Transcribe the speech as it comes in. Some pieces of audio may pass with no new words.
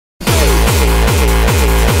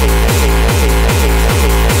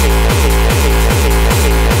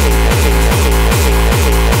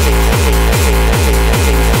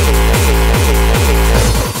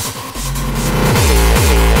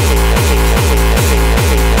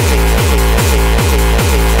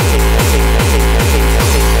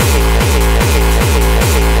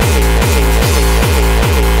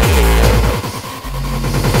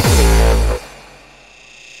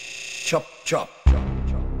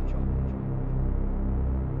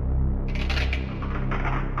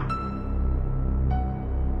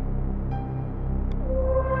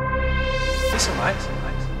Listen, mate.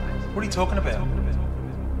 What are you talking about?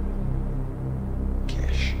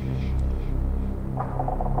 Cash.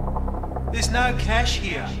 There's no cash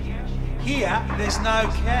here. Here, there's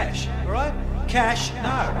no cash, all right? Cash,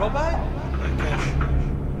 no. Robbo? No cash.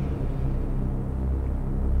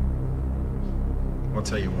 I'll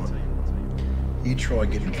tell you what. You try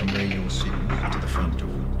getting from where you're sitting to the front door.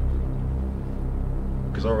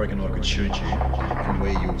 Because I reckon I could shoot you from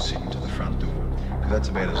where you're sitting to the front door. Because that's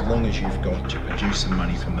about as long as you've got to produce some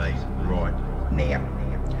money for me right now.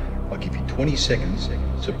 I'll give you 20 seconds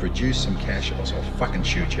to produce some cash or else I'll fucking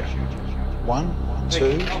shoot you. 1,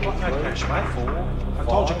 2, I've got no cash, mate. 4. I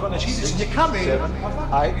told you I've got no cheese. Listen, you come in. 7,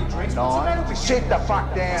 8, 9. Sit the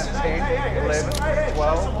fuck down. 10, 11,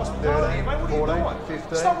 12, 13, 14,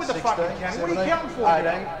 15, Stop with the 16, fucking counting. What are you 17, counting for? 18,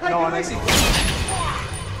 Take it 19.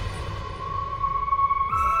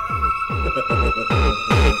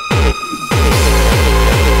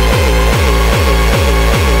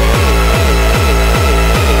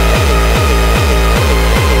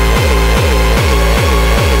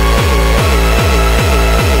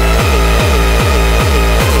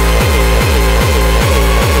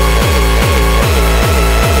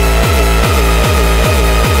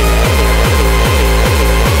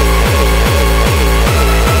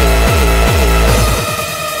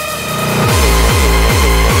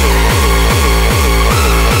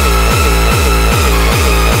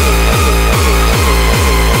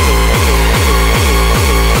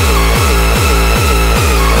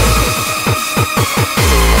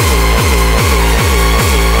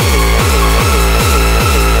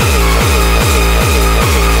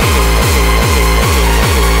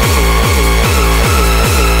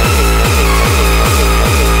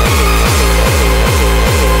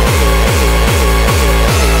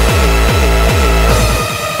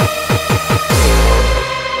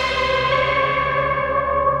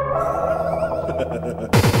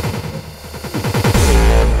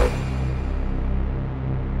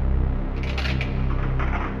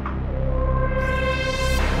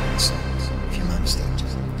 If your mum's stabbed you,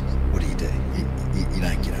 what do? You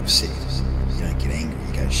don't get upset. You don't get angry.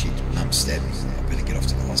 You go, shit, mum stabbed me. I better get off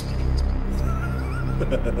to the hospital. I'll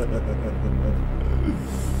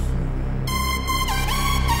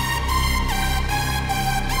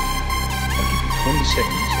give you 20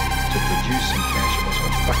 seconds to produce some cash or else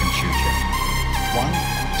I'll fucking shoot you. 1,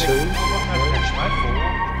 2, I've got no cash, mate.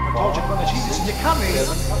 4. I told you I've got no cheese. Listen, you come in.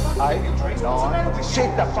 7, 8, 9.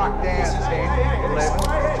 Sit the fuck down. 10, 11,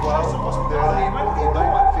 12, 13, 14,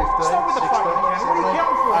 15, Stop with the fucking counting. What are you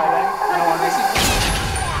counting for? 18, 19.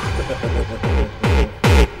 Ha ha ha ha.